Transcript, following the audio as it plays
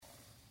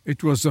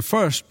It was the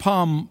first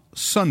Palm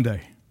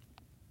Sunday,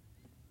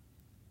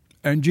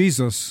 and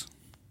Jesus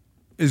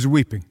is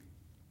weeping.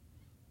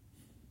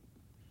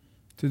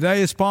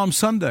 Today is Palm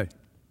Sunday,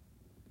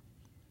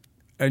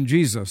 and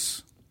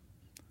Jesus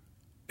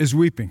is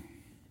weeping.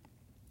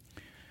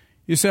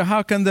 You say,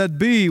 how can that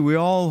be? We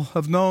all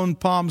have known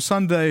Palm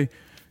Sunday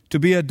to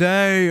be a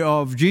day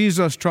of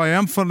Jesus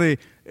triumphantly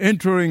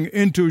entering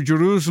into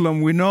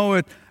Jerusalem. We know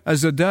it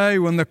as a day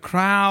when the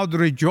crowd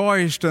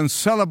rejoiced and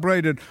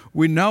celebrated.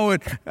 We know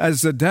it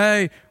as the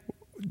day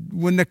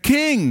when the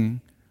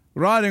king,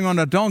 riding on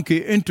a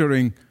donkey,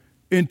 entering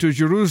into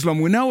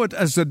Jerusalem. We know it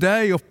as the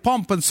day of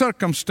pomp and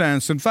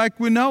circumstance. In fact,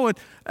 we know it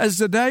as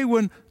the day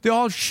when they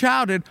all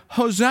shouted,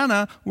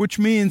 Hosanna, which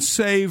means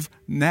save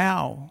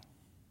now.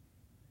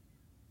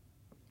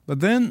 But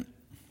then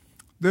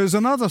there's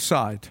another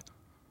side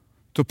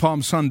to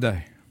Palm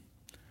Sunday.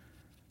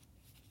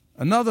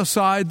 Another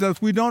side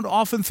that we don't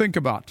often think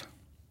about.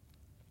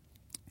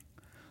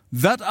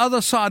 That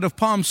other side of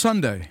Palm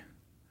Sunday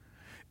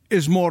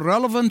is more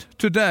relevant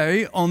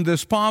today, on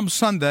this Palm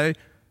Sunday,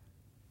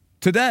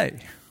 today,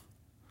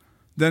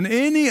 than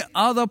any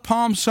other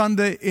Palm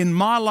Sunday in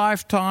my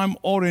lifetime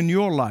or in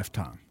your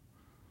lifetime.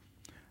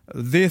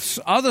 This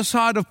other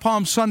side of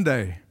Palm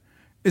Sunday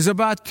is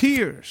about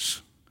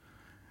tears.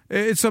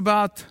 It's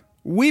about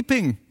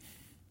weeping.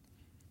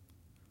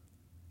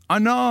 I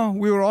know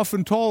we were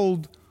often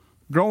told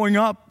growing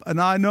up, and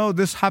I know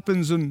this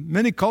happens in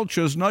many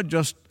cultures, not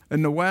just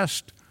in the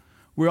West,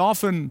 we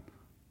often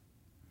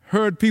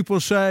heard people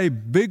say,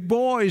 big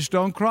boys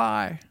don't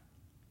cry.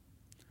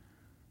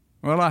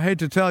 Well, I hate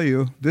to tell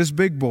you, this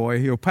big boy,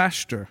 your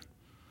pastor,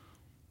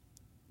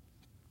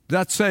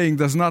 that saying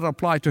does not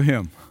apply to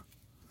him.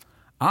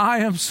 I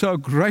am so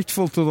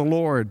grateful to the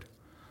Lord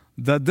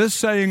that this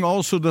saying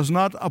also does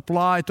not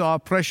apply to our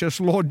precious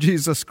Lord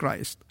Jesus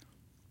Christ.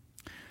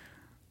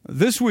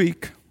 This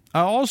week, I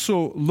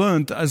also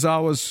learned as I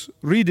was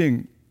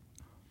reading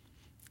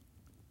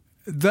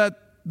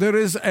that there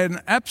is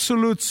an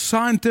absolute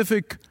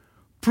scientific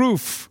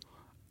proof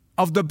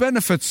of the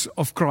benefits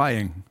of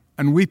crying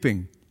and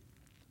weeping.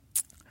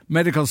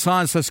 Medical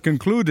science has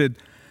concluded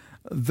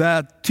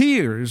that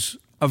tears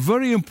are a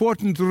very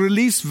important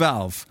release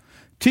valve.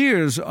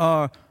 Tears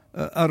are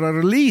a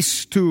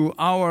release to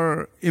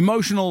our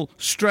emotional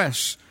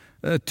stress.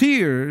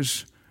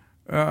 Tears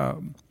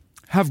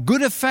have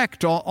good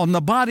effect on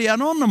the body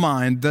and on the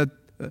mind. That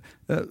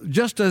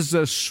just as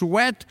the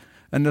sweat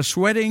and the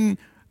sweating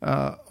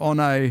on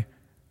a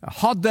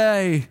hot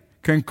day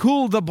can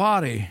cool the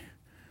body,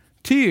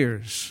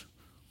 tears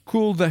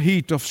cool the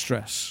heat of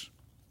stress.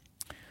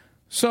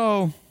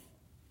 So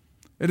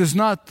it is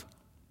not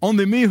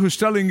only me who's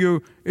telling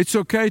you it's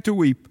okay to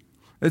weep,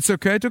 it's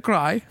okay to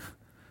cry.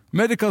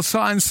 Medical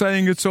science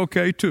saying it's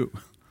okay too.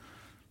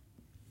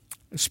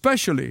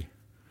 Especially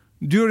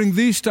during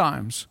these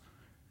times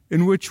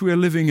in which we are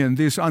living in,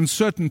 these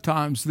uncertain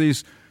times,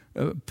 these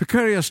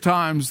precarious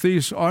times,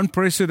 these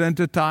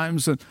unprecedented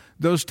times, and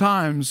those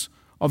times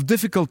of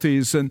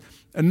difficulties and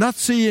not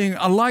seeing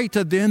a light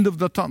at the end of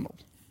the tunnel.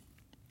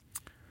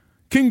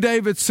 King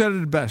David said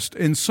it best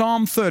in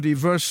Psalm 30,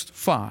 verse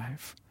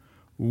 5.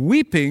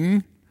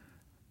 Weeping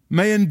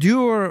may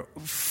endure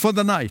for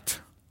the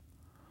night,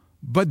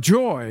 but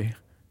joy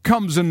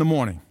comes in the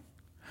morning.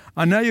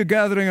 I know you're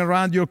gathering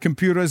around your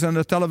computers and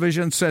the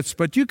television sets,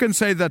 but you can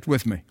say that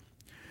with me.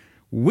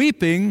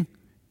 Weeping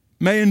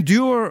may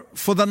endure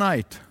for the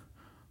night,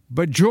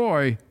 but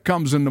joy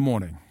comes in the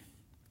morning.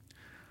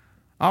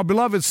 Our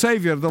beloved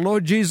Savior, the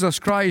Lord Jesus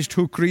Christ,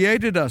 who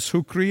created us,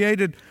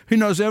 He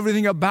knows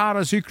everything about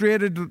us. He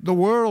created the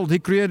world. He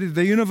created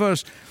the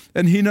universe.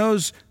 And He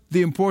knows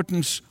the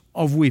importance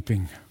of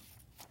weeping.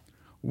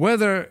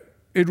 Whether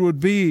it would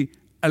be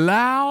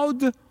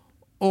aloud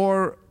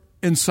or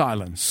in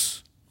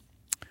silence.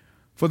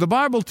 For the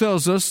Bible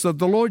tells us that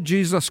the Lord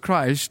Jesus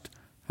Christ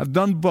have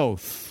done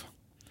both.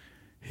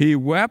 He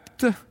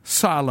wept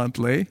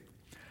silently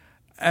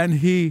and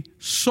He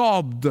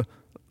sobbed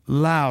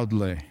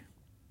loudly.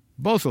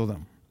 Both of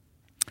them.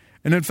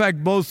 And in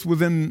fact, both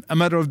within a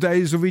matter of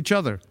days of each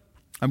other.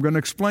 I'm going to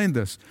explain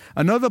this.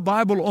 Another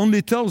Bible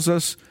only tells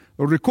us,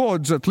 or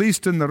records, at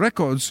least in the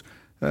records,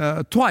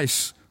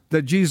 twice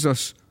that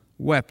Jesus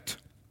wept.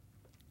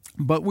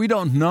 But we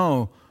don't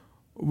know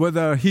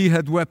whether He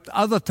had wept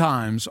other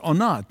times or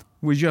not.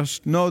 We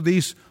just know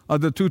these are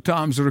the two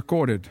times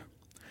recorded.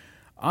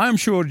 I'm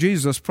sure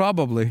Jesus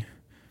probably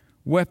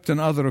wept on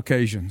other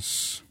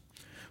occasions.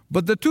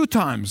 But the two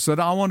times that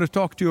I want to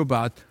talk to you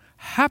about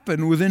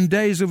happen within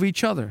days of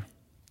each other.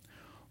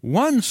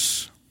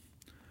 Once,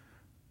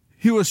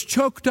 He was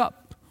choked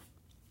up.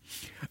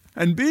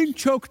 And being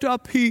choked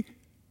up, He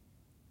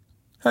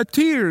had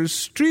tears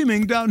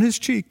streaming down His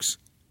cheeks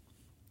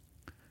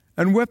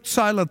and wept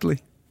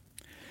silently.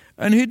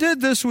 And He did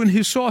this when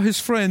He saw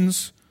His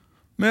friends,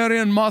 Mary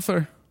and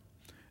Martha,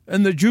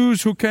 and the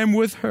Jews who came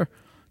with her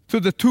to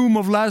the tomb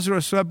of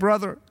Lazarus, her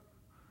brother,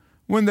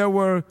 when they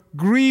were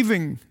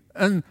grieving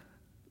and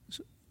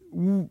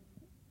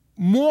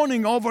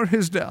mourning over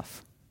his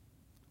death.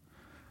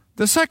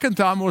 The second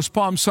time was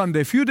Palm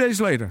Sunday, a few days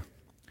later.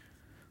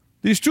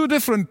 These two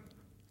different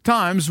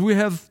times, we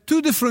have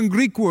two different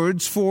Greek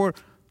words for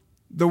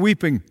the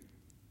weeping,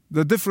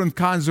 the different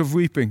kinds of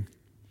weeping.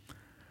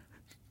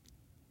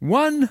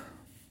 One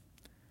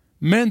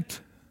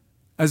meant,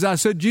 as I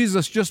said,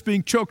 Jesus just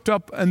being choked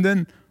up and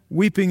then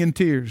weeping in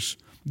tears.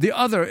 The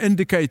other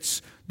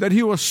indicates that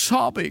he was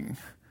sobbing,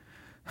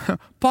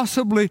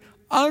 possibly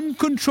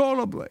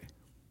uncontrollably.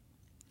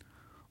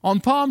 On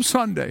Palm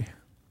Sunday,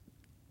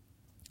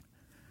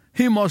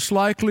 he most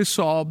likely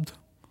sobbed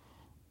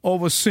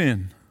over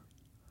sin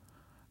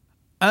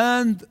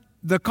and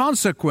the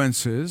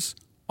consequences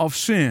of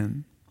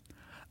sin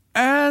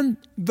and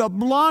the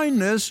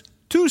blindness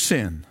to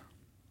sin.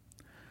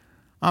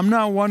 I'm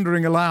now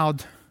wondering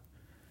aloud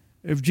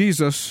if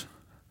Jesus,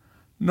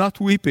 not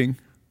weeping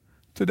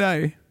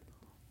today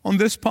on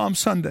this Palm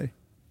Sunday,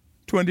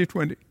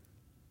 2020.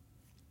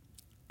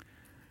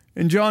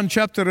 In John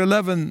chapter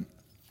 11,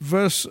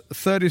 verse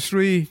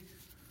 33,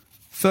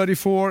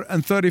 34,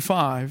 and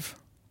 35,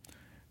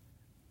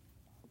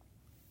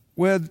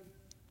 where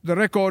the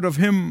record of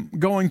him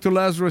going to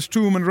Lazarus'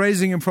 tomb and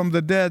raising him from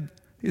the dead,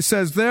 he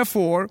says,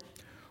 therefore,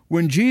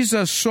 when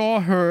Jesus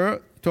saw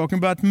her, talking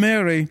about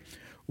Mary,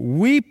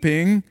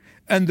 weeping,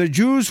 and the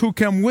Jews who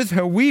came with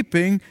her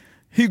weeping,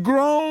 he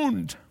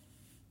groaned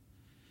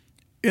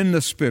in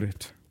the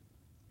spirit.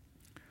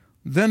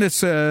 Then it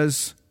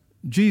says,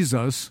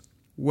 Jesus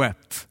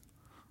wept.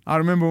 I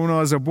remember when I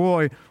was a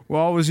boy, we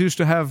always used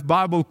to have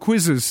Bible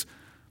quizzes,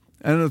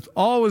 and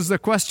always the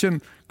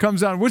question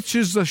comes out, which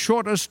is the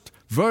shortest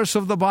verse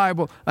of the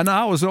Bible? And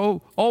I was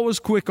always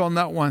quick on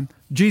that one.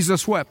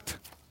 Jesus wept.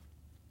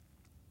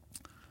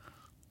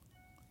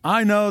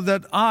 I know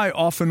that I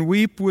often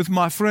weep with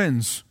my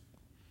friends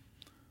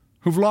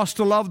who've lost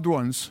a loved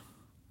ones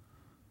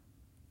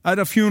at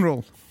a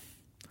funeral.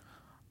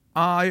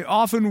 I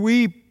often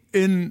weep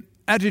in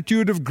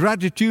attitude of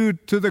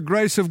gratitude to the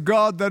grace of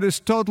God that is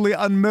totally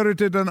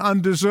unmerited and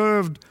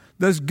undeserved,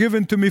 that's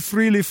given to me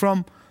freely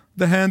from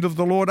the hand of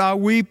the Lord. I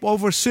weep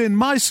over sin,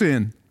 my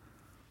sin.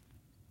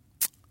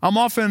 I'm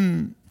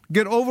often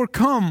get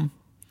overcome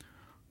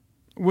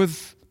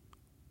with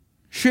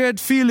shared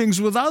feelings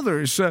with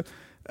others.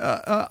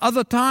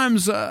 Other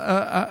times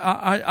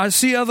I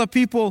see other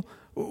people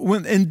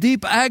in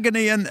deep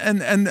agony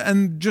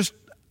and just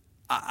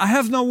I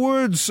have no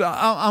words.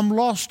 I'm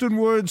lost in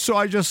words, so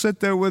I just sit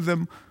there with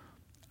them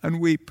and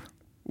weep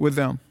with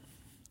them.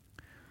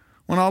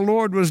 When our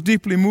Lord was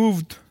deeply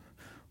moved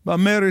by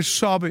Mary's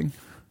sobbing,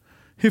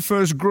 he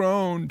first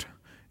groaned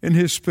in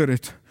his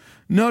spirit.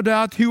 No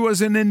doubt he was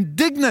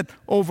indignant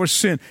over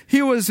sin.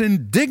 He was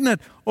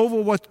indignant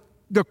over what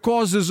the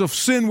causes of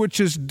sin, which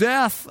is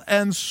death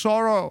and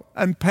sorrow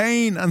and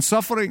pain and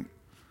suffering.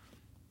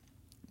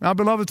 Now,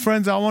 beloved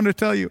friends, I want to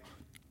tell you,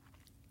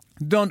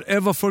 don't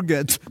ever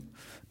forget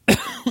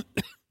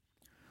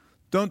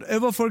don't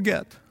ever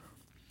forget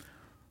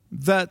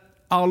that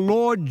our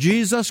Lord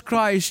Jesus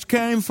Christ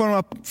came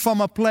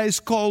from a place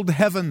called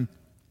heaven,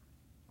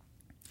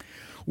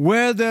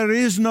 where there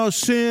is no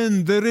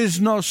sin, there is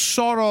no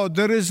sorrow,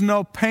 there is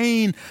no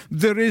pain,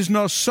 there is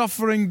no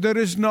suffering, there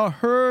is no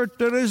hurt,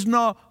 there is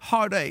no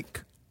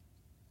heartache.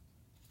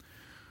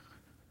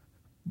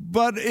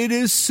 But it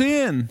is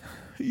sin,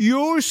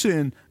 your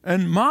sin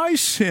and my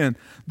sin,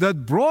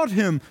 that brought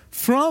him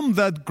from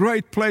that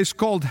great place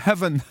called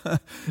heaven,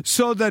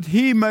 so that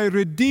he may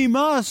redeem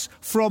us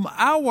from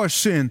our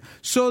sin,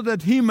 so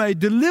that he may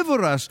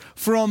deliver us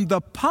from the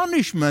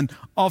punishment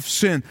of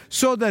sin,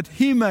 so that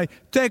he may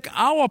take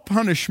our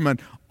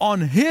punishment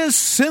on his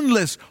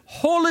sinless,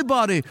 holy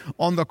body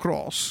on the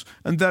cross.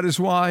 And that is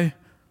why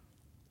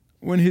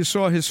when he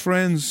saw his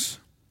friends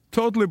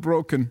totally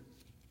broken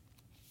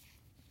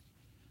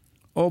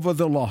over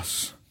the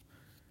loss,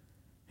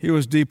 he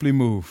was deeply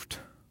moved.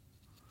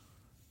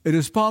 It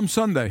is Palm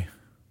Sunday,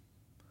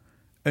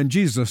 and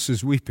Jesus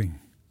is weeping.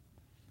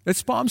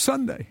 It's Palm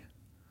Sunday,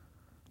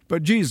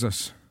 but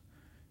Jesus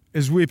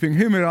is weeping.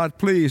 Hear me right,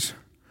 please.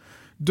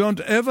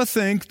 Don't ever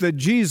think that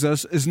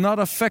Jesus is not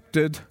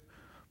affected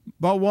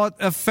by what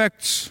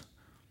affects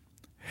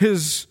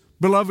his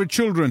beloved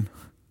children.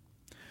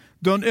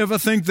 Don't ever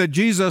think that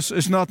Jesus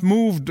is not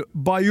moved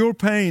by your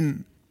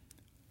pain,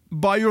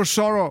 by your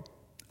sorrow,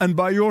 and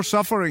by your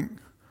suffering.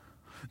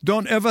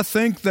 Don't ever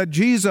think that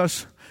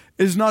Jesus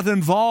is not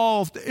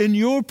involved in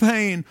your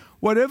pain,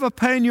 whatever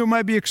pain you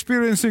might be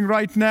experiencing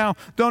right now.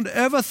 Don't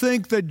ever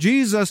think that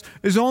Jesus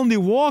is only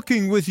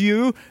walking with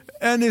you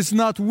and is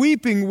not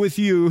weeping with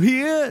you.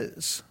 He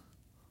is.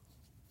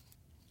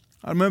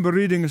 I remember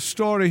reading a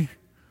story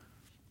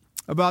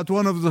about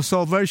one of the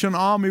Salvation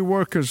Army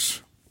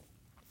workers.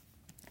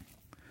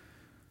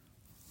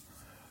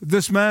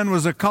 This man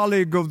was a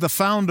colleague of the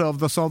founder of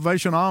the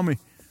Salvation Army,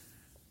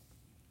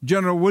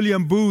 General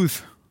William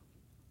Booth.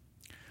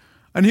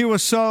 And he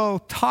was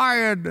so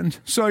tired and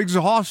so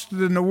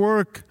exhausted in the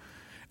work,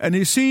 and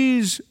he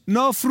sees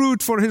no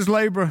fruit for his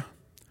labor.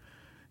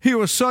 He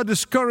was so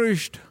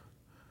discouraged.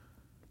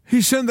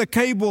 He sent a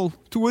cable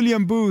to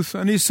William Booth,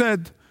 and he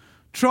said,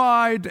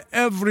 "Tried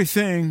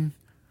everything,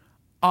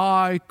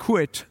 I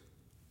quit.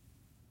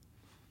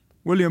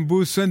 William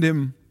Booth sent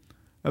him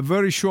a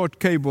very short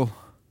cable,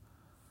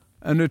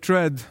 and it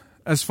read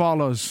as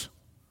follows: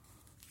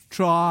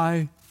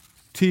 try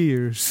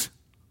tears.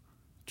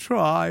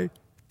 Try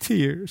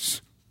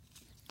tears.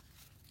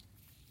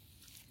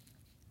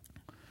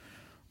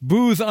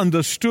 Booth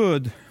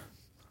understood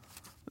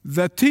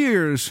that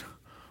tears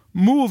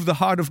move the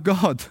heart of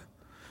God,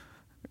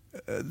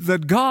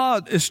 that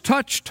God is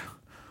touched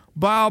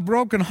by our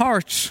broken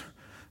hearts,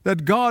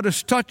 that God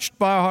is touched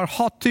by our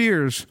hot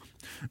tears.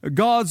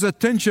 God's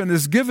attention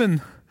is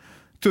given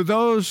to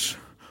those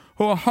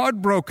who are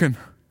heartbroken.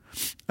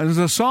 And as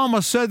the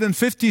psalmist said in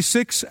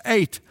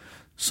 56:8,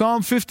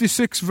 Psalm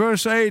 56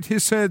 verse 8, he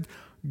said,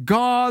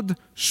 God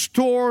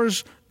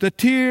stores the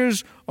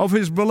tears of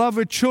his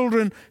beloved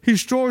children. He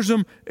stores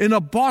them in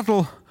a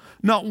bottle.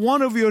 Not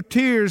one of your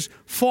tears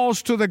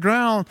falls to the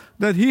ground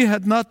that he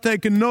had not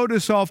taken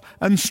notice of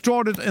and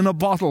stored it in a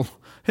bottle.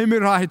 Hear me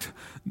right.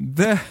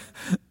 There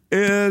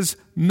is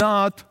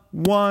not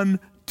one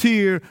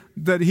tear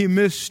that he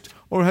missed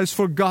or has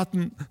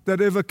forgotten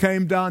that ever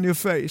came down your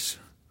face.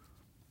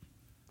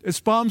 It's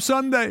Palm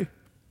Sunday,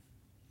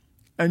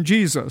 and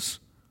Jesus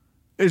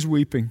is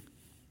weeping.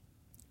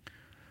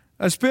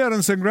 As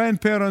parents and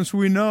grandparents,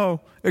 we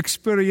know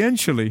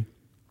experientially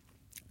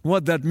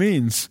what that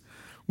means.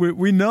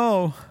 We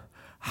know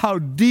how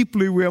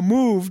deeply we are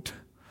moved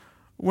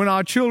when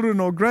our children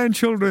or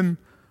grandchildren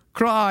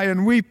cry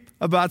and weep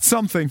about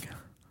something.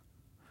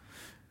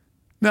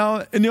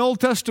 Now, in the Old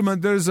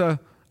Testament, there's an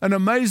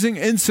amazing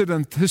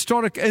incident,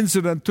 historic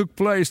incident took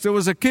place. There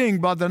was a king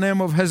by the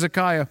name of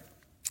Hezekiah.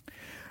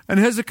 And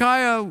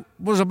Hezekiah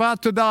was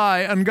about to die,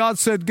 and God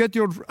said, get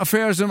your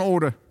affairs in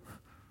order.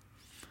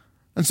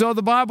 And so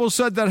the Bible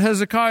said that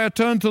Hezekiah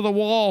turned to the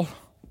wall,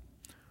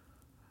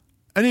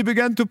 and he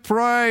began to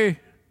pray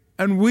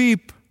and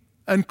weep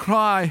and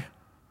cry.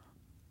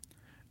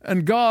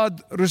 And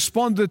God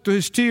responded to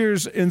his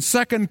tears in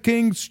 2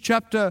 Kings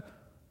chapter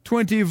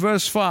 20,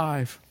 verse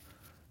 5.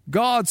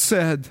 God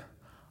said,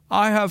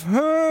 I have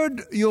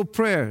heard your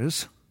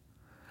prayers,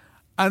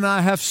 and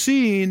I have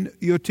seen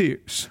your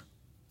tears.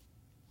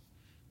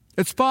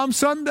 It's Palm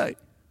Sunday,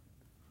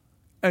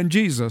 and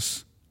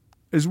Jesus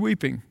is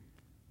weeping.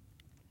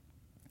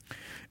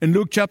 In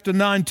Luke chapter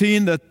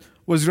 19, that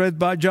was read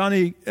by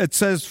Johnny, it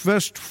says,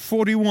 verse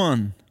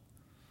 41.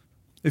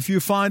 If you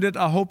find it,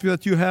 I hope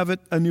that you have it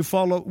and you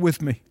follow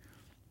with me.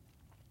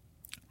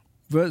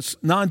 Verse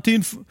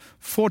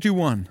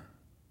 1941.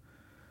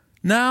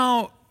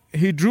 Now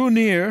he drew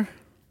near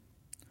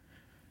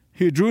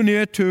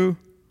to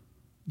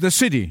the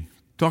city,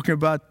 talking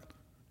about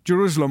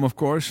Jerusalem, of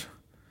course.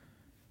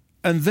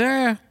 And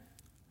there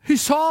he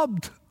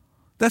sobbed.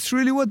 That's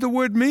really what the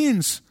word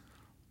means.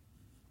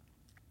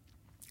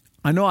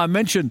 I know I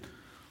mentioned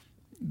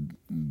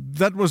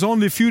that was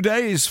only a few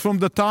days from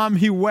the time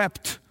he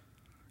wept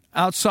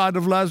outside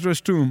of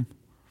Lazarus' tomb.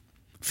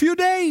 Few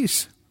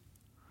days.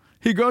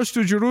 He goes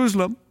to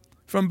Jerusalem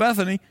from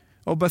Bethany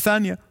or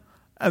Bethania,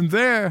 and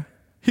there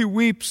he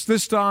weeps,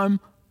 this time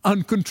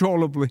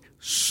uncontrollably,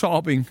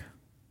 sobbing.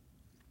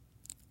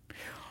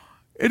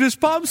 It is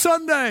Palm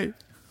Sunday,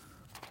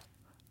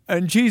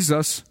 and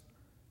Jesus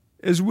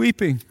is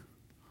weeping.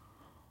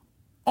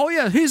 Oh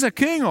yeah, he's a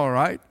king, all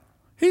right.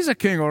 He's a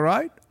king, all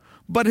right.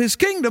 But his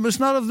kingdom is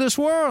not of this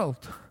world.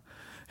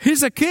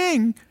 He's a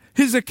king.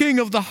 He's a king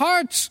of the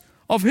hearts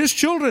of his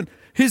children.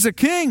 He's a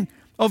king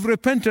of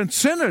repentant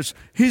sinners.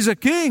 He's a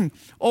king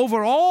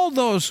over all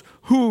those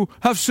who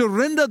have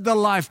surrendered their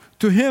life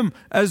to him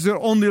as their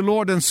only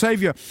Lord and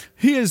Savior.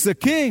 He is the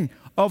king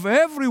of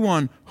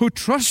everyone who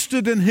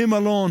trusted in him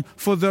alone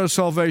for their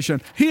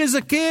salvation. He is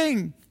a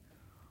king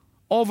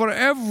over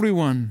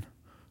everyone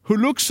who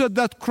looks at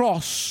that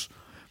cross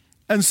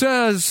and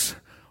says,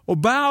 or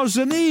bows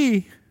a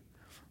knee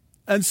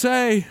and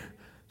say,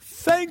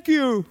 thank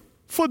you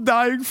for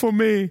dying for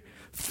me.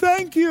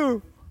 Thank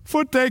you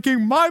for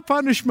taking my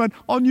punishment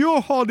on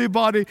your holy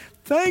body.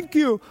 Thank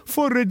you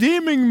for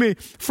redeeming me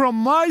from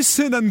my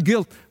sin and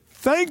guilt.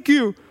 Thank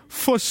you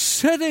for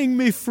setting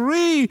me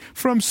free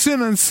from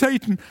sin and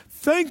Satan.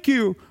 Thank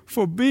you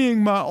for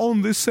being my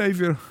only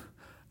Savior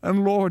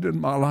and Lord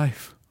in my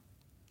life.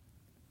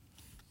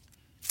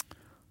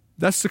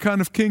 That's the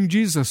kind of king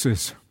Jesus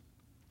is.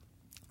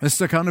 That's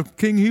the kind of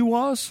king he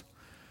was.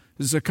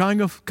 It's the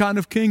kind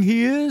of king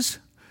he is.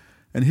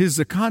 And he's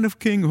the kind of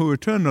king who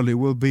eternally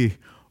will be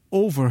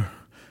over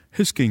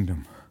his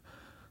kingdom,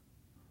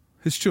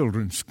 his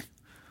children's.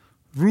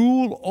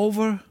 Rule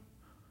over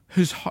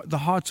the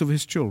hearts of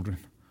his children.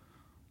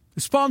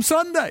 It's Palm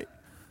Sunday.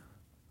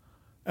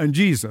 And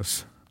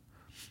Jesus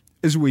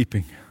is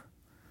weeping.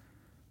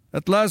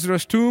 At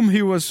Lazarus' tomb,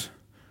 he was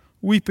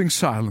weeping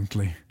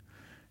silently.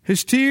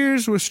 His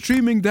tears were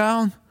streaming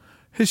down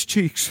his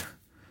cheeks.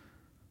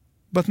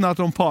 But not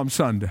on Palm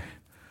Sunday.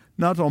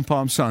 Not on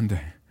Palm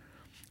Sunday.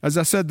 As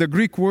I said, the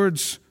Greek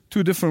words,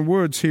 two different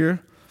words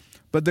here,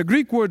 but the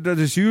Greek word that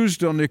is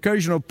used on the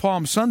occasion of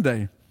Palm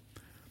Sunday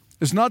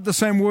is not the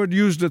same word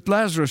used at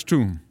Lazarus'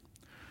 tomb.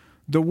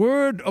 The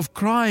word of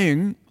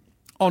crying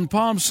on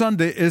Palm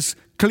Sunday is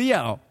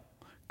kleo.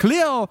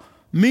 Kleo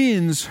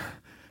means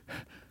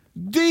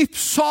deep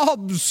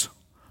sobs,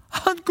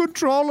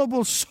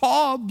 uncontrollable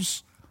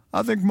sobs.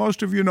 I think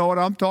most of you know what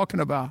I'm talking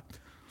about.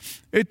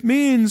 It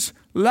means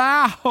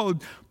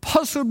loud,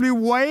 possibly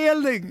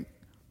wailing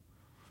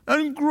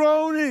and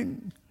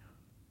groaning.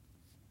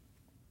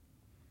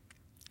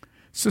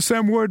 It's the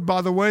same word,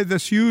 by the way,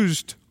 that's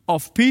used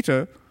of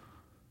Peter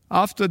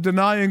after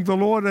denying the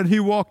Lord, and he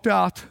walked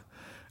out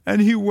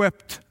and he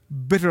wept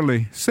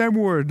bitterly. Same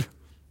word.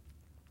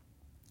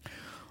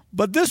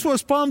 But this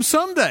was Palm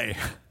Sunday.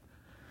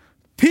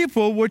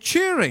 People were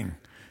cheering.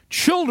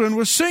 Children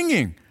were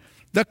singing.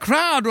 The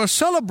crowd was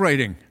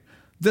celebrating.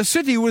 The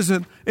city was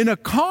in a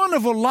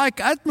carnival-like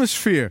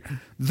atmosphere.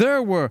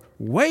 There were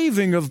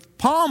waving of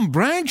palm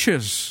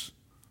branches.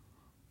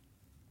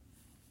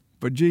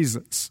 But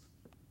Jesus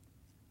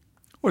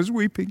was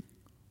weeping.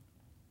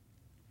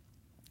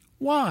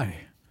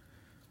 Why?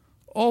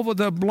 Over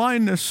their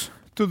blindness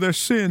to their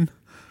sin,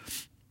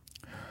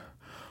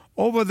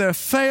 over their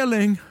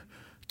failing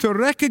to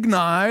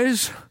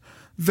recognize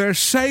their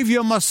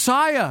Savior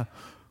Messiah,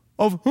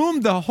 of whom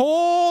the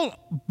whole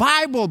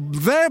Bible,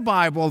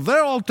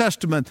 their Old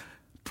Testament,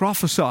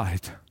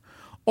 prophesied.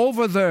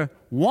 Over their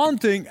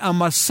wanting a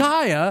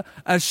Messiah,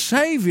 a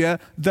Savior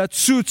that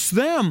suits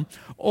them.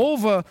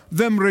 Over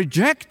them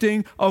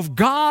rejecting of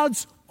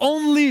God's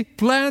only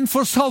plan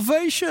for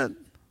salvation.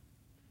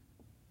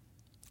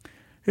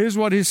 Here's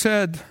what he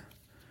said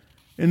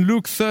in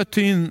Luke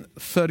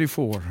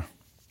 13:34.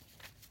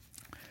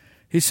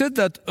 He said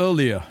that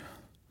earlier.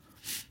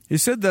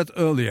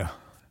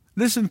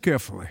 Listen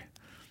carefully.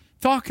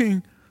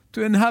 Talking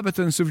to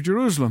inhabitants of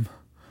Jerusalem,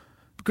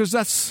 because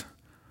that's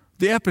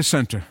the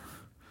epicenter.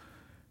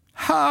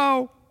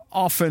 How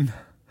often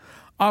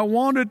I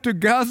wanted to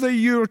gather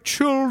your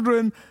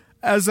children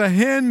as a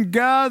hen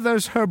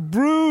gathers her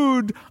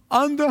brood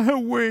under her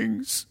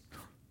wings,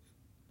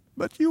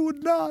 but you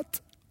would not.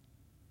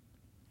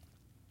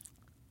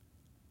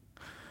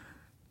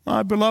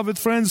 My beloved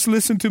friends,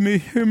 listen to me,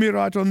 hear me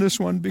right on this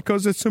one,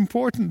 because it's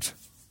important.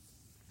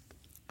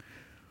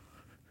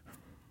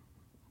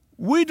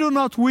 We do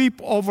not weep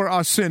over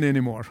our sin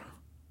anymore.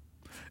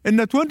 In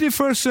the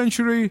 21st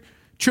century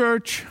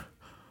church,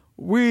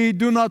 we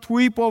do not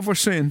weep over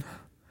sin.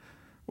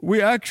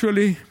 We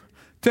actually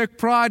take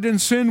pride in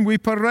sin. We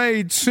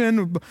parade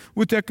sin.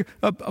 We take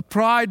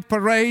pride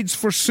parades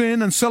for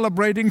sin and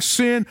celebrating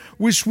sin.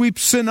 We sweep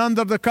sin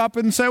under the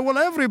carpet and say, well,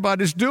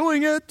 everybody's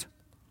doing it.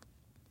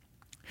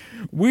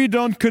 We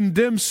don't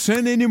condemn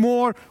sin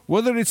anymore,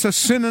 whether it's a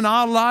sin in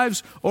our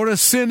lives or a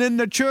sin in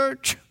the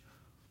church.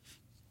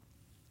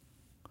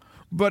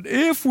 But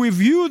if we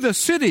view the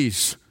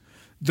cities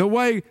the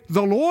way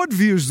the Lord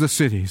views the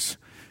cities,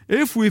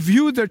 if we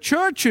view the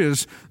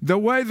churches the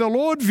way the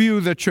Lord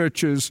views the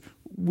churches,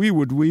 we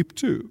would weep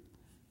too.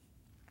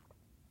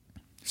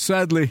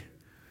 Sadly,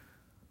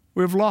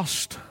 we've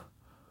lost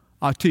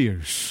our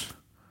tears.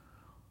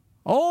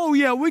 Oh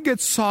yeah, we get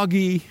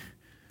soggy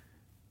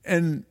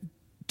and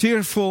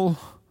tearful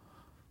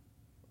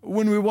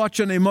when we watch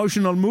an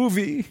emotional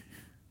movie.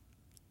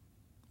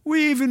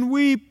 We even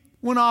weep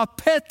when our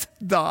pet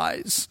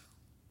dies.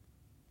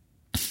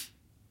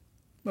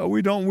 But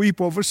we don't weep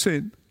over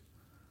sin.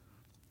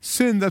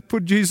 Sin that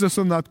put Jesus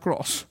on that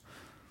cross.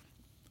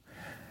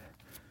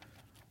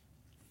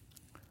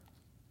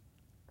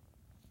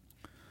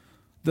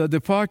 The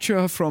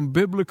departure from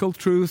biblical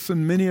truth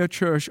in many a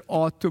church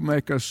ought to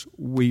make us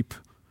weep.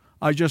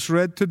 I just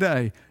read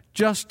today,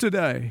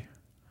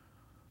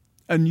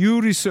 a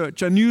new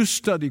research, a new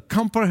study,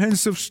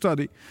 comprehensive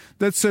study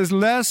that says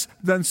less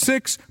than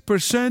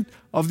 6%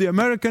 of the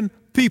American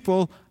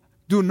people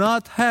do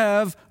not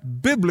have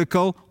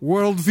biblical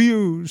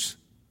worldviews.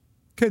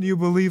 Can you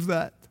believe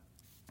that?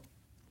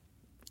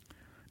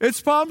 It's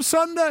Palm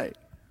Sunday,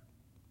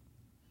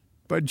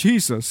 but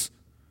Jesus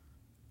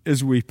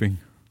is weeping.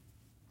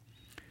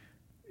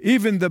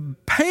 Even the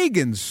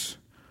pagans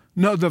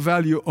know the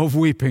value of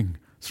weeping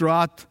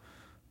throughout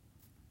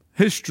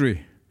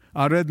history.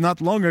 I read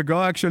not long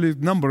ago, actually a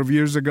number of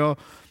years ago,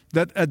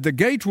 that at the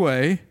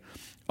gateway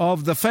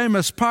of the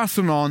famous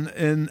Parthenon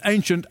in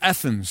ancient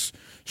Athens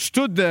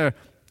stood there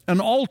an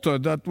altar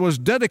that was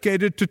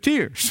dedicated to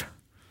tears.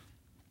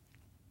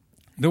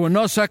 There were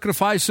no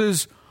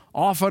sacrifices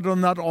offered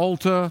on that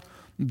altar.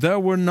 There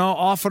were no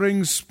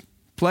offerings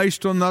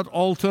placed on that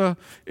altar.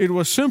 It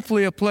was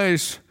simply a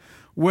place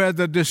where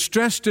the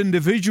distressed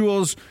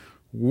individuals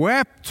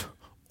wept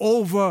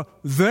over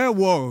their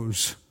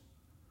woes.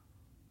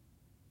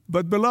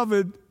 But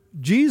beloved,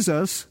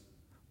 Jesus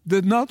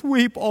did not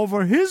weep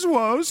over his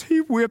woes.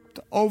 He wept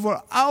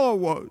over our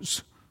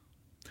woes.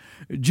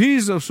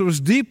 Jesus was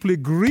deeply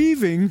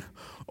grieving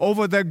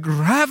over the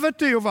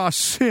gravity of our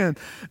sin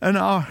and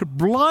our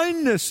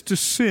blindness to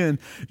sin.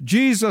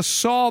 Jesus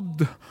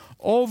sobbed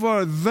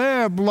over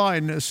their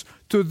blindness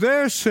to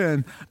their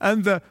sin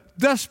and the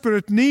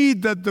desperate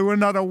need that they were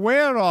not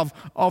aware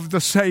of the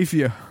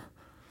Savior.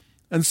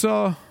 And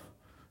so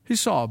he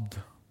sobbed.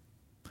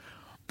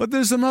 But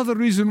there's another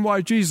reason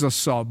why Jesus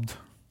sobbed.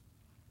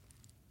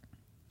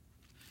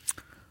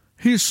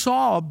 he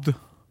sobbed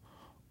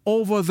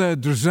over their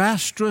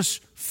disastrous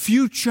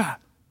future.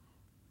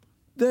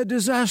 Their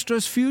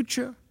disastrous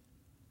future.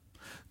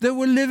 They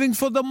were living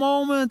for the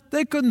moment.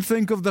 They couldn't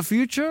think of the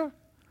future.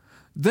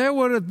 They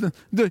were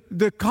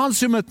the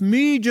consummate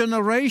me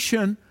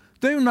generation.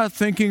 They were not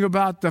thinking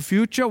about the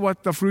future,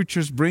 what the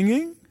future's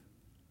bringing.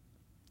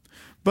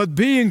 But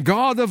being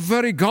God of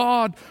very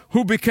God,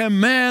 who became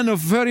man of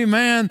very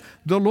man,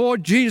 the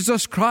Lord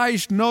Jesus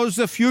Christ knows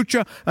the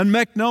future, and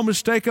make no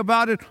mistake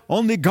about it,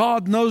 only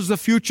God knows the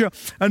future.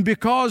 And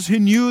because he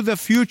knew the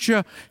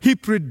future, he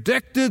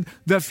predicted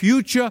the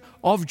future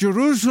of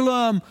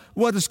Jerusalem,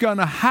 what is going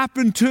to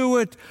happen to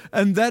it.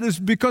 And that is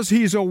because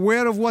he's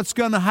aware of what's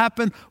going to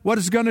happen, what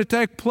is going to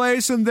take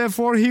place, and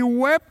therefore he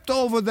wept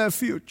over their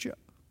future.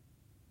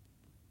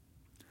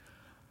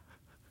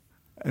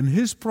 And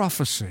his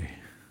prophecy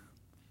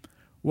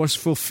was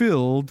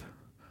fulfilled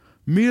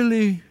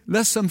merely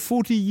less than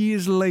 40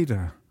 years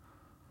later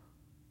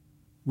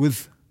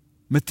with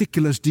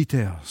meticulous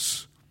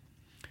details.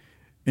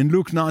 In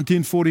Luke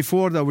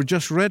 19:44 that we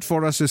just read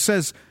for us, it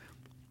says,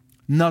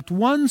 not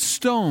one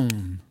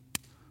stone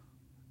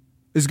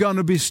is going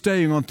to be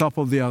staying on top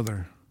of the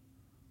other.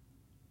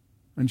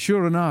 And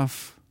sure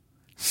enough,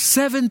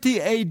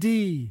 70 AD,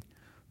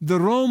 the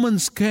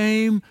Romans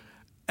came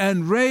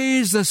and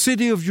razed the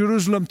city of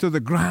Jerusalem to the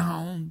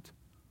ground.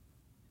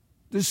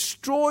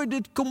 Destroyed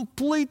it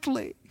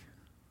completely.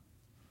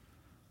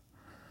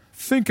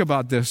 Think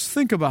about this.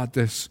 Think about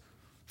this.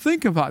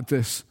 Think about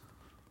this.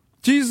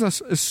 Jesus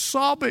is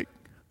sobbing,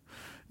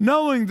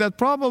 knowing that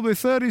probably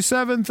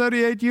 37,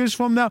 38 years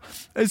from now,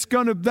 it's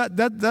going to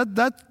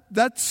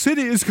that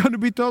city is going to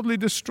be totally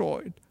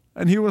destroyed.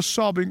 And he was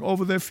sobbing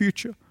over their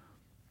future.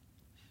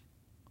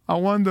 I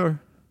wonder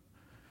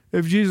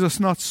if Jesus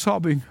not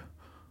sobbing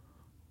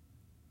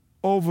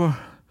over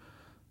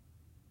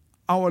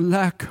our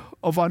lack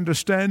of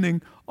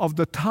understanding of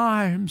the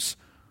times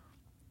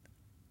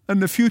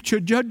and the future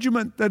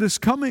judgment that is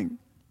coming.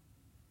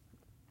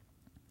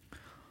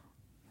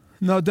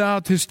 No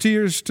doubt his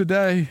tears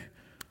today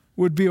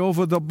would be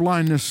over the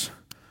blindness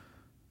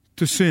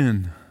to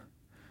sin,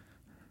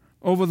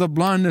 over the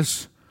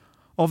blindness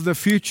of the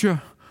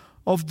future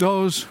of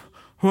those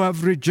who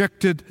have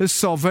rejected his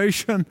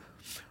salvation,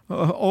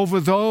 over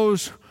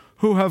those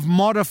who have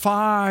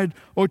modified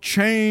or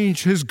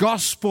changed his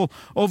gospel,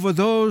 over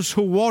those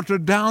who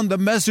watered down the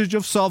message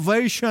of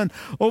salvation,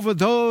 over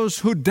those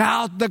who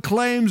doubt the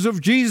claims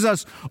of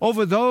Jesus,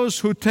 over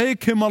those who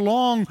take him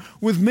along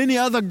with many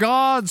other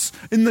gods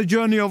in the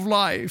journey of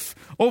life,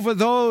 over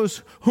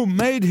those who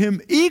made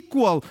him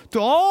equal to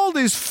all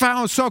these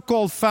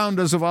so-called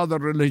founders of other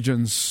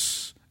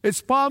religions.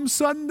 It's Palm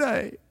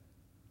Sunday,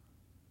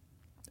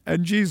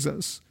 and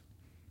Jesus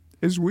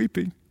is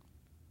weeping.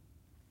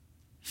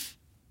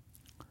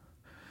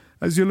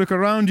 As you look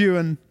around you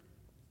and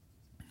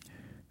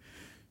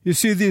you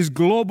see these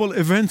global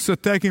events that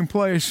are taking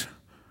place,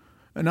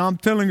 and I'm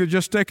telling you,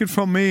 just take it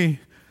from me,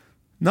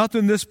 not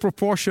in this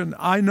proportion.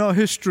 I know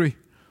history.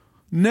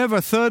 Never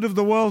a third of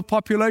the world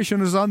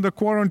population is under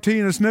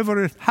quarantine. It's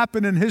never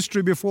happened in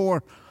history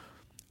before.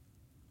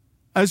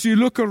 As you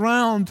look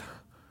around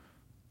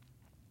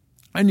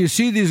and you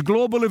see these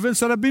global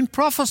events that have been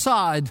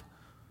prophesied,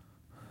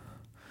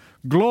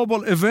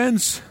 global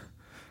events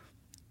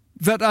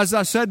that, as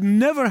I said,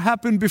 never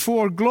happened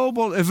before,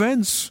 global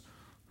events.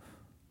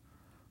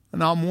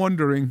 And I'm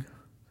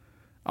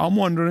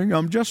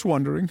just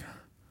wondering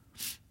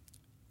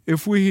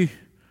if we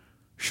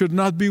should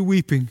not be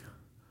weeping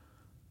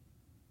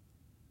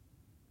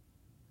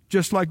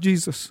just like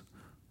Jesus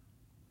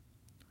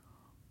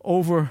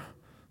over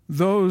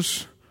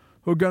those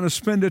who are going to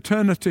spend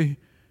eternity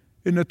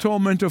in the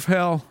torment of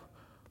hell,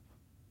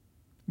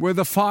 where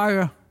the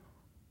fire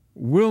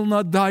will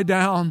not die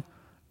down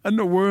and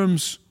the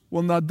worms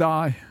will not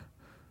die.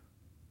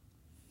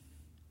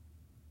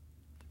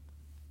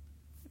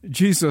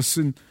 Jesus,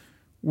 in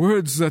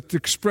words that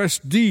express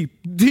deep,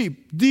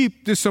 deep,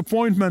 deep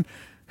disappointment,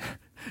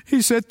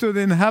 he said to the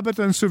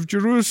inhabitants of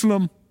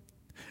Jerusalem,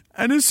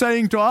 and is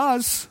saying to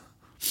us,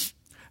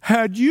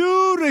 had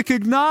you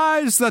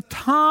recognized the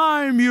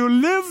time you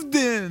lived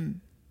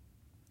in,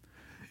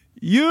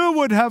 you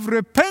would have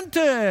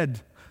repented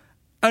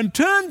and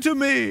turned to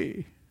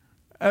me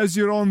as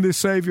your only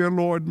Savior,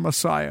 Lord,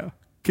 Messiah,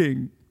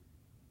 King.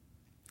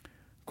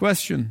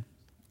 Question: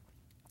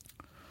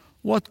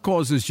 what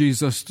causes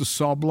Jesus to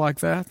sob like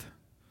that?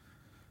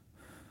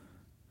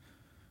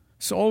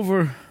 It's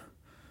over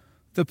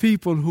the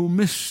people who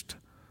missed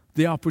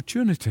the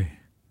opportunity.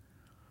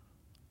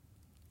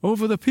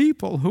 Over the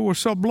people who were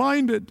so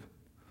blinded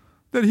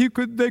that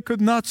they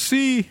could not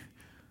see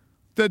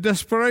the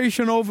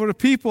desperation, over the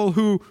people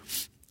who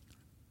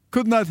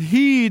could not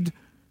heed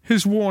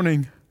his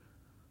warning.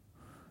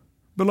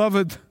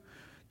 Beloved,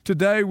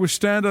 today we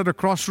stand at a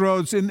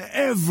crossroads in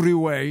every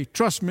way.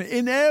 Trust me,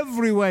 in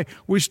every way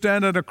we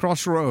stand at a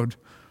crossroad.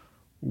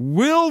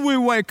 Will we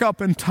wake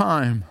up in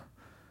time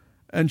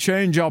and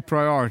change our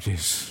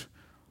priorities?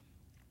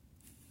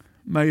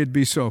 May it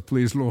be so,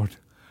 please, Lord.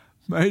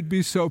 May it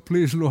be so,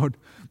 please, Lord.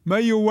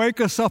 May you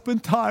wake us up in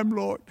time,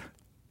 Lord.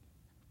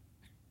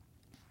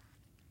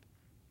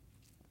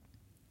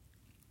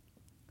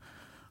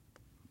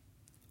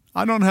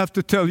 I don't have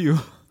to tell you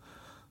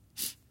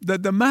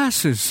that the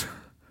masses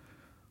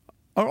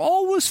are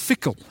always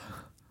fickle.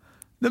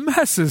 The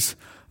masses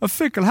are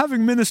fickle.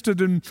 Having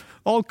ministered in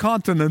all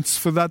continents,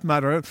 for that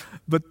matter,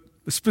 but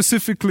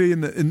specifically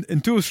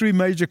in 2 or 3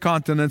 major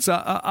continents,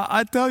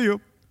 I tell you,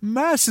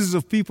 masses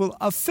of people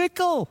are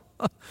fickle.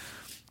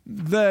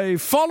 They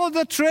follow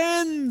the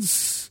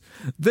trends.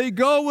 They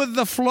go with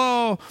the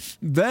flow.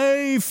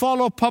 They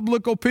follow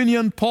public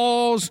opinion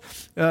polls.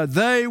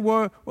 They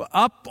were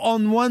up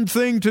on one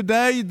thing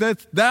today,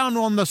 that's down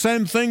on the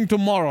same thing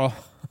tomorrow.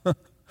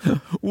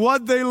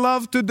 What they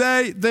love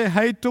today, they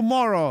hate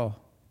tomorrow.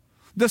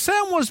 The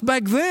same was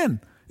back then,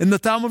 in the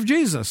time of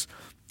Jesus.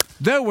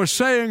 They were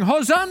saying,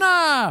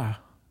 Hosanna!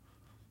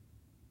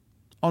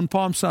 On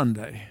Palm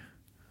Sunday.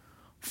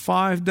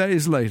 5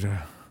 days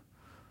later,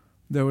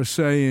 they were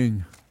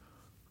saying,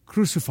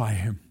 crucify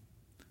him.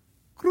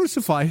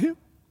 Crucify him.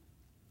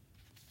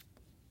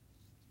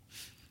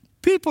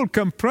 People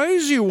can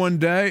praise you one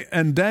day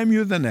and damn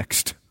you the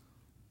next.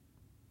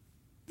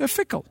 They're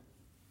fickle.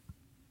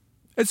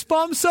 It's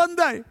Palm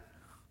Sunday.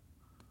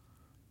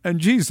 And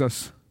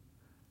Jesus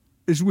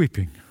is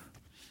weeping.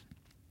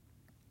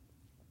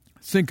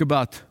 Think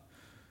about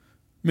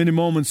many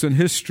moments in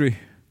history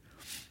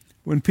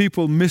when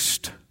people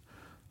missed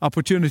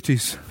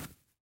opportunities.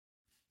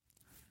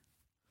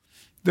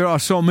 There are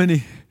so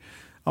many.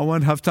 I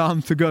won't have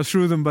time to go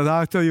through them, but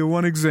I'll tell you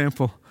one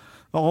example.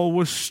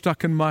 Always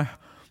stuck in my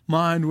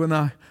mind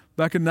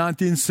back in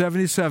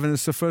 1977,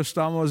 it's the first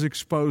time I was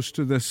exposed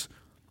to this.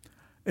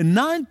 In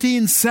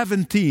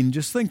 1917,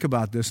 just think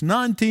about this,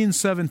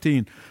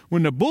 1917,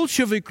 when the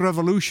Bolshevik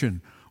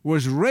Revolution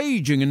was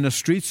raging in the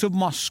streets of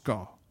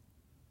Moscow,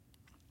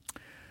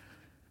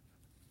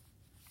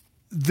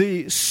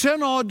 the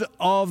Synod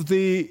of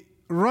the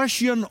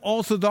Russian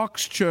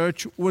Orthodox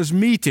Church was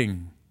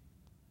meeting.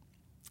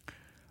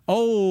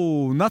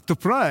 Oh, not to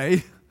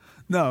pray,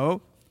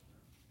 no.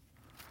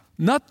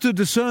 Not to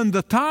discern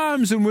the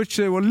times in which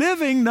they were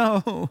living,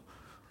 no.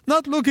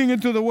 Not looking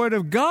into the Word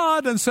of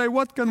God and say,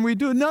 what can we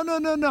do? No.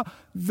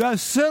 The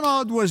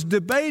Synod was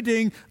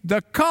debating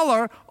the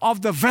color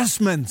of the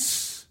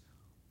vestments.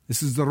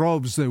 This is the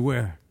robes they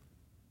wear.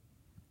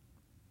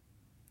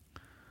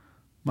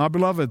 My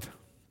beloved,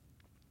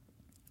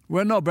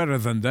 we're no better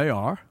than they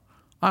are.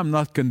 I'm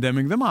not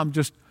condemning them. I'm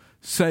just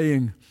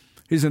saying,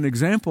 here's an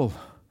example.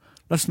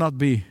 Let's not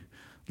be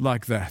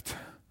like that.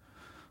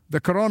 The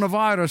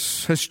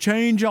coronavirus has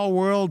changed our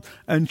world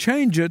and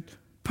changed it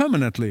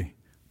permanently.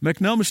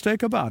 Make no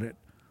mistake about it.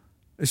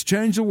 It's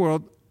changed the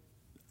world.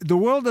 The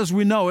world as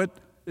we know it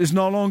is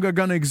no longer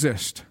going to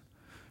exist.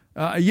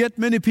 Yet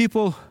many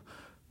people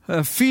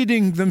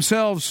feeding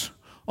themselves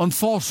on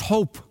false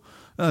hope.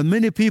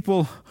 Many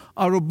people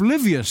are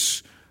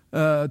oblivious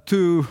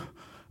to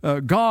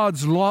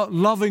God's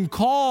loving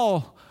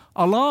call,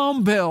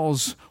 alarm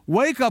bells,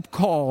 wake-up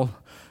call.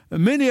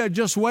 Many are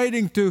just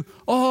waiting to,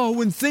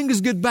 when things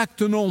get back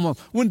to normal.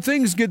 When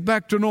things get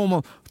back to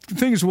normal,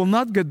 things will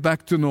not get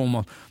back to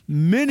normal.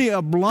 Many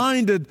are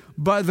blinded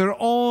by their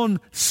own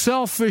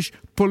selfish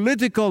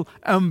political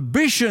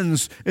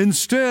ambitions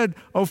instead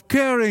of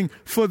caring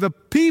for the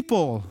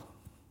people.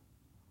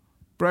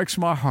 Breaks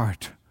my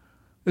heart.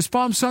 It's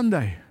Palm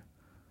Sunday,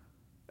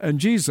 and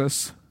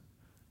Jesus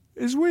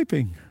is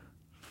weeping.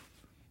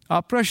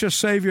 Our precious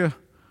Savior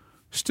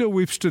still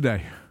weeps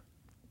today.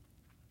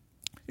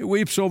 He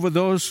weeps over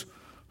those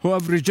who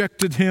have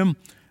rejected Him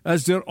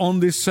as their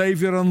only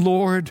Savior and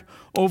Lord,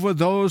 over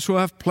those who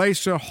have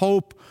placed their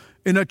hope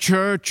in a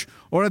church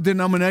or a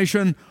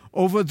denomination,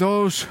 over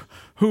those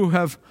who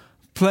have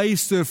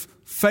placed their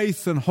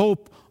faith and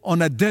hope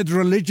on a dead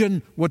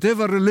religion,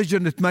 whatever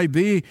religion it may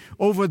be,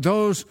 over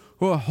those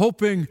who are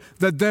hoping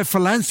that their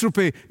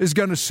philanthropy is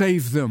going to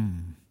save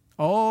them.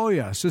 Oh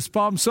yes, it's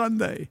Palm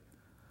Sunday,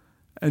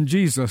 and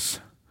Jesus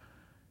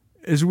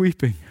is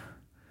weeping.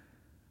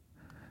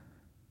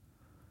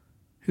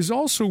 He's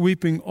also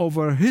weeping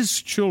over His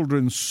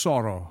children's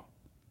sorrow.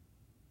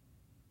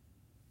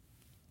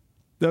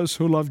 Those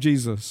who love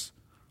Jesus,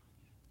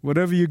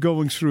 whatever you're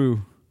going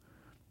through,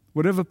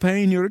 whatever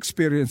pain you're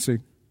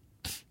experiencing,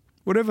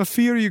 whatever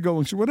fear you're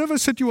going through, whatever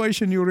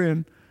situation you're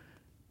in,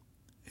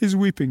 He's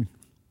weeping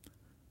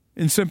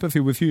in sympathy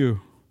with you.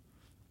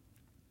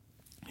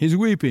 He's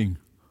weeping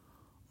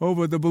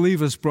over the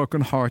believers'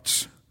 broken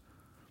hearts,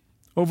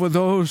 over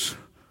those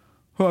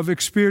who have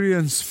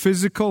experienced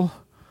physical,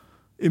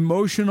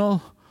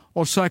 emotional,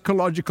 or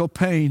psychological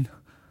pain.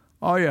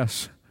 Oh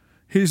yes,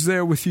 He's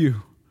there with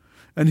you.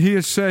 And He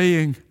is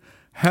saying,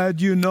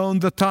 had you known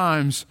the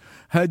times,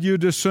 had you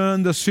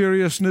discerned the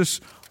seriousness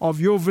of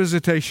your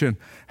visitation,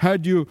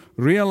 had you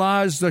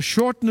realized the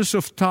shortness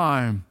of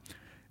time,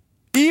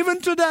 even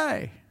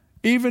today,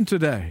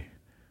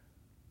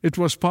 it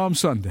was Palm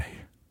Sunday,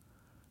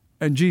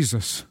 and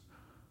Jesus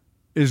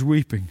is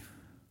weeping.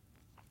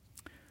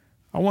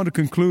 I want to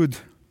conclude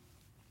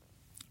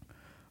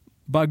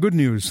by good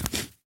news.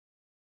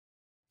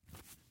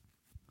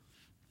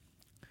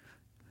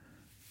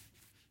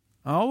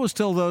 I always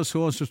tell those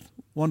who also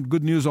want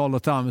good news all the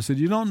time, I said,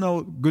 you don't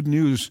know good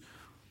news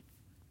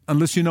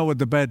unless you know what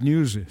the bad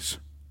news is.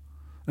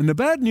 And the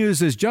bad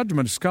news is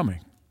judgment is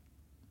coming.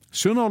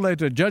 Sooner or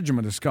later,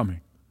 judgment is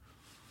coming.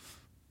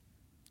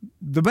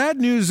 The bad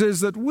news is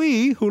that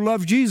we who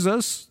love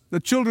Jesus, the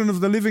children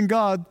of the living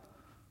God,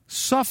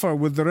 suffer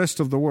with the rest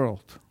of the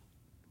world.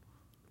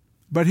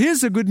 But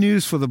here's the good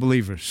news for the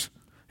believers.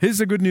 Here's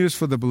the good news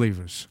for the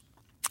believers.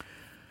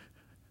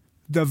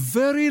 The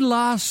very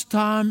last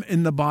time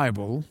in the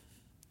Bible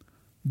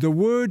the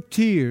word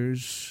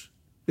tears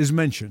is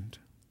mentioned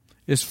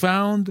is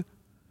found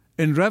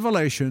in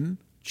Revelation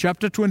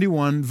chapter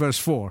 21, verse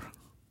 4.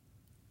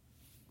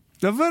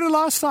 The very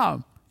last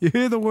time you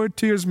hear the word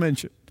tears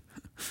mentioned.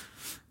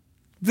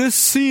 This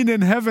scene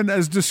in heaven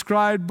as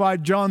described by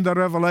John the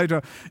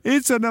Revelator,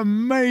 it's an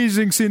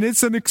amazing scene.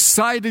 It's an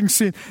exciting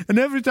scene. And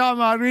every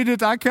time I read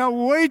it, I can't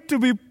wait to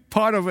be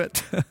part of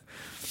it.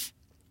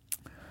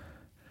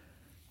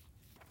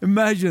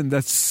 Imagine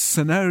that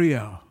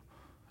scenario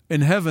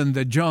in heaven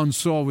that John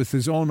saw with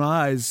his own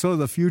eyes, saw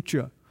the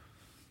future.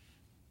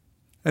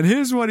 And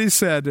here's what he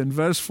said in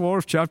verse 4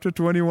 of chapter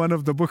 21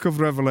 of the book of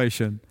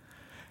Revelation.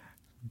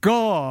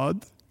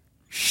 God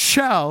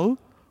shall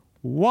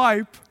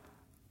wipe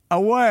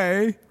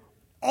away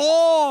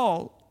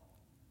all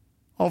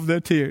of their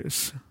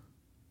tears.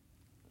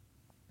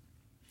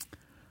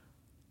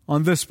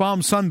 On this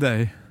Palm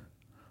Sunday,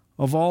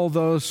 of all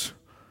those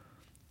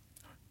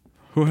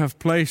who have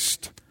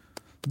placed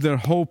their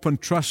hope and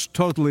trust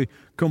totally,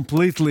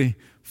 completely,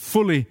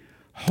 fully,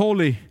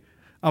 wholly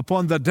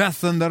upon the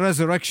death and the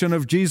resurrection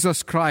of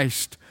Jesus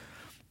Christ,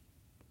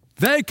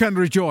 they can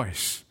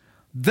rejoice.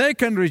 They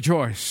can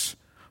rejoice.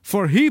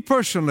 For He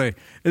personally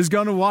is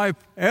going to wipe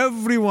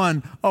every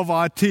one of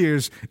our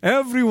tears,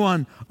 every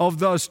one of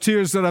those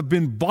tears that have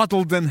been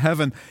bottled in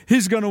heaven.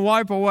 He's going to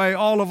wipe away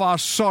all of our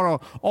sorrow,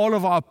 all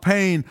of our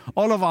pain,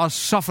 all of our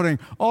suffering,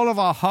 all of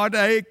our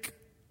heartache.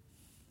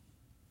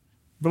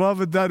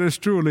 Beloved, that is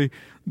truly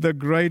the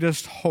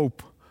greatest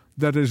hope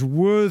that is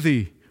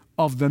worthy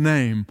of the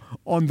name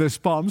on this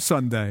Palm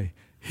Sunday.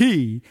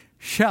 He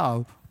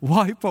shall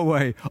wipe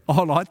away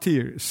all our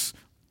tears.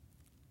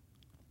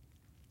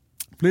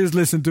 Please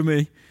listen to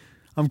me.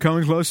 I'm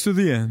coming close to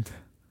the end.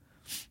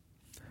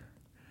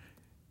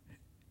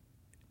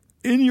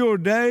 In your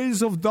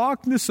days of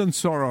darkness and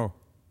sorrow,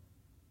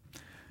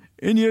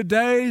 in your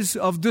days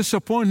of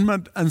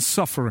disappointment and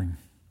suffering,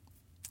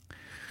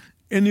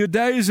 in your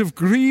days of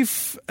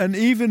grief and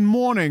even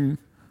mourning,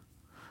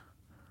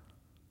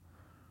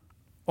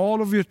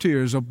 all of your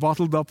tears are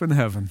bottled up in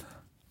heaven.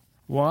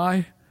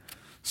 Why?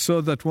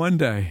 So that one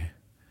day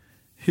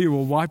He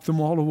will wipe them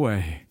all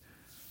away.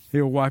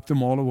 He'll wipe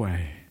them all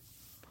away.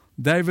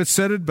 David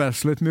said it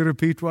best. Let me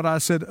repeat what I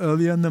said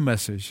earlier in the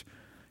message.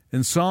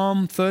 In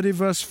Psalm 30,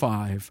 verse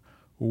 5,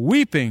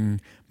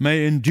 weeping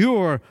may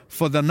endure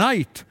for the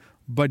night,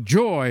 but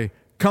joy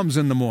comes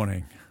in the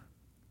morning.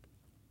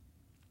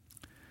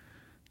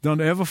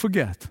 Don't ever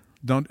forget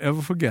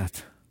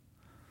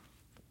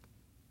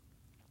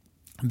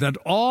that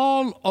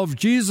all of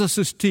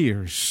Jesus'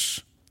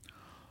 tears,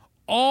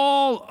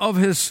 all of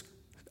His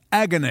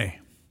agony,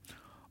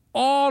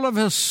 all of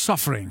His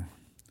suffering,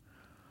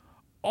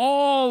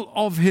 all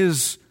of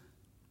His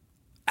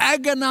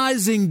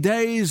agonizing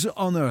days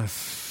on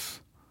earth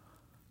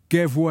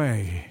gave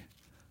way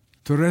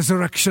to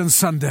Resurrection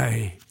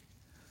Sunday.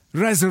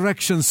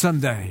 Resurrection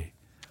Sunday.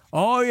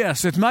 Oh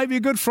yes, it might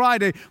be Good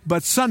Friday,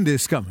 but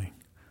Sunday's coming.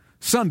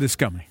 Sunday's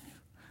coming.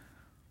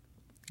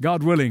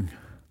 God willing,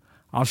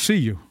 I'll see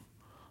you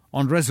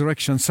on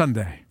Resurrection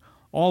Sunday,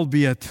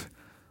 albeit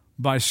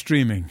by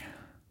streaming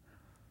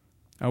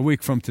a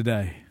week from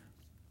today.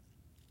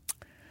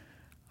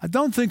 I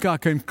don't think I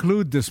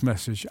conclude this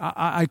message.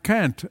 I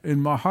can't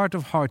in my heart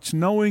of hearts,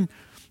 knowing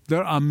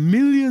there are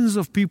millions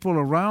of people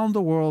around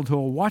the world who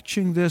are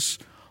watching this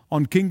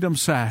on Kingdom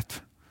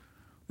Sat.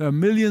 There are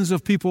millions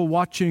of people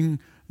watching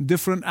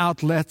different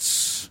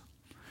outlets.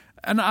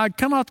 And I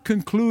cannot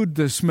conclude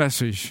this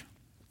message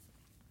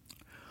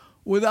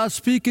without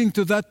speaking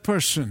to that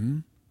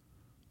person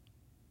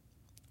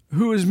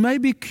who is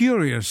maybe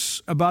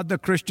curious about the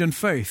Christian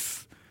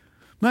faith,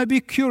 may be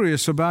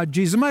curious about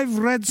Jesus, may have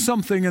read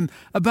something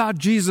about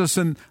Jesus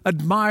and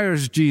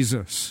admires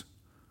Jesus.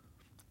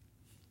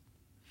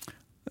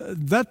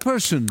 That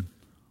person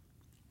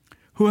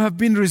who have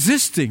been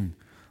resisting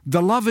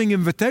the loving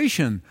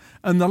invitation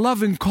and the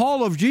loving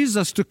call of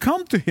Jesus to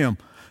come to Him,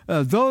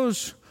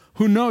 those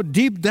who know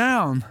deep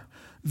down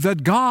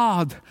that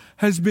God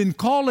has been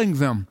calling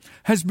them,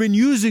 has been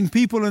using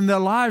people in their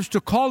lives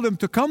to call them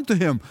to come to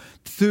Him,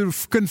 to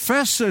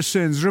confess their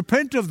sins,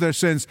 repent of their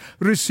sins,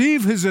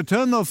 receive His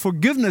eternal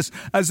forgiveness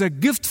as a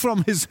gift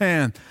from His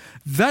hand.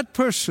 That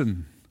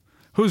person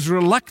who's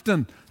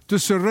reluctant to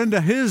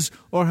surrender his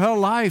or her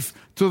life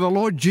to the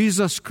Lord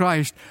Jesus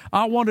Christ,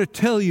 I want to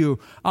tell you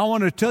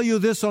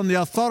this on the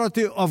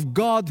authority of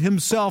God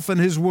Himself and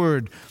His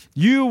Word.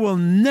 You will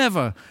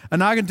never,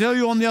 and I can tell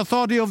you on the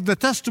authority of the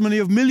testimony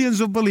of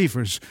millions of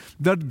believers,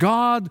 that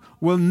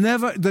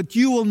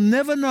you will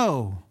never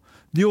know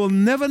You will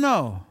never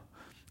know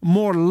a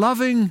more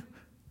loving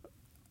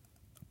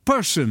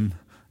person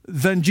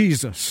than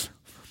Jesus.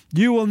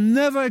 You will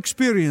never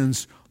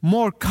experience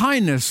more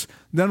kindness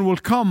than will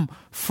come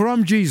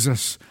from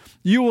Jesus.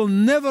 You will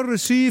never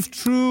receive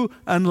true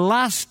and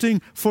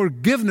lasting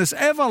forgiveness,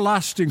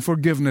 everlasting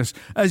forgiveness,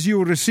 as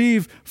you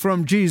receive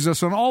from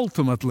Jesus. And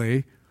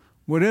ultimately,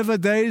 whatever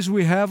days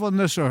we have on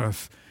this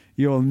earth,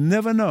 you'll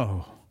never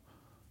know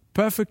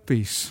perfect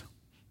peace,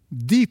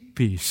 deep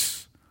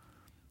peace,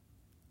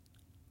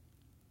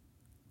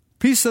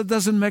 peace that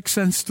doesn't make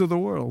sense to the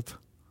world,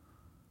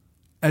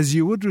 as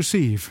you would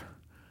receive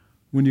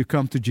when you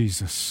come to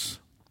Jesus.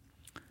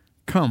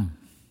 Come,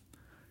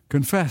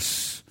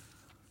 confess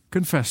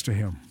to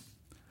Him.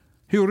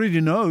 He already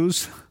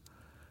knows.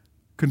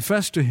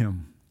 Confess to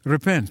Him.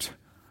 Repent.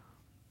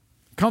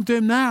 Come to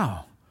Him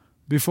now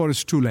before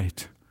it's too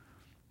late.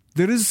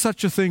 There is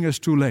such a thing as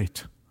too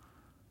late.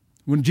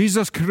 When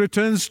Jesus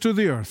returns to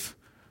the earth,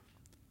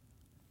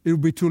 it will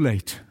be too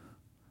late.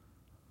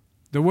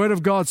 The Word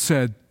of God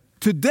said,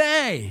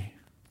 today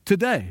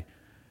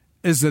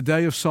is the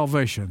day of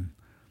salvation.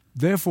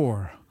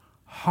 Therefore,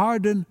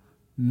 harden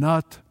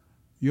not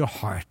your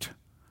heart.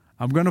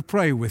 I'm going to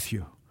pray with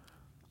you.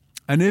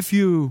 And if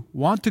you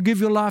want to give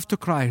your life to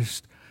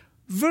Christ,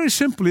 very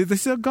simply,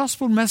 this is a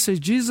gospel message.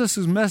 Jesus'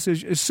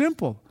 message is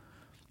simple.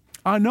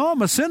 I know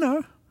I'm a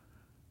sinner.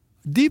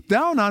 Deep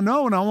down, I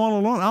know when I'm all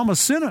alone, I'm a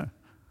sinner.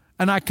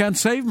 And I can't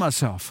save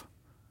myself.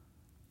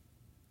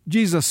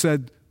 Jesus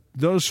said,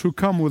 those who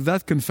come with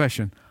that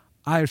confession,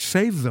 I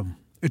save them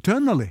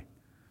eternally.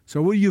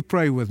 So will you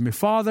pray with me?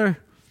 Father,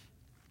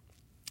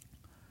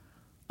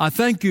 I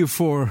thank you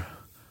for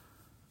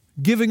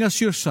giving us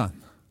your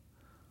Son,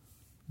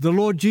 the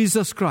Lord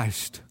Jesus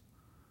Christ,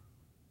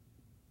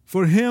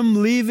 for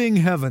Him leaving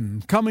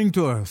heaven, coming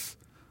to earth,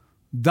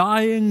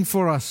 dying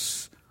for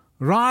us,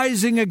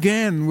 rising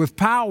again with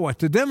power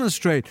to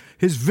demonstrate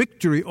His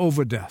victory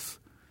over death.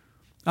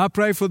 I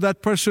pray for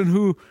that person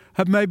who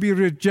may be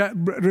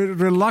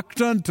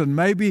reluctant and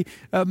maybe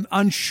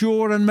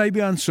unsure and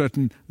maybe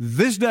uncertain.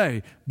 This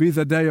day be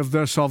the day of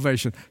their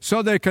salvation.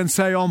 So they can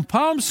say, on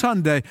Palm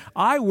Sunday,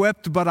 I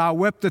wept, but I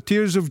wept the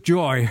tears of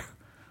joy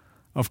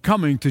of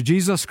coming to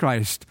Jesus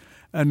Christ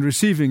and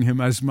receiving Him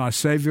as my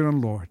Savior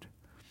and Lord.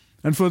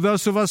 And for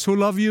those of us who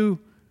love you,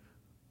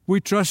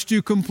 we trust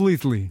you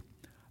completely.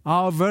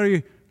 Our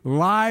very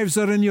lives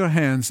are in your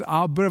hands.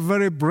 Our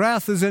very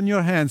breath is in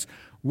your hands.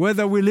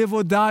 Whether we live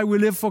or die, we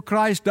live for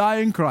Christ, die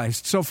in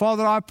Christ. So,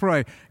 Father, I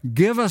pray,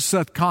 give us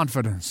that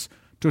confidence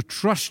to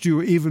trust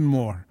you even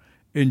more.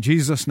 In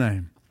Jesus'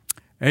 name,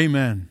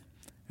 amen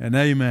and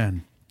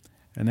amen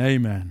and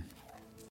amen.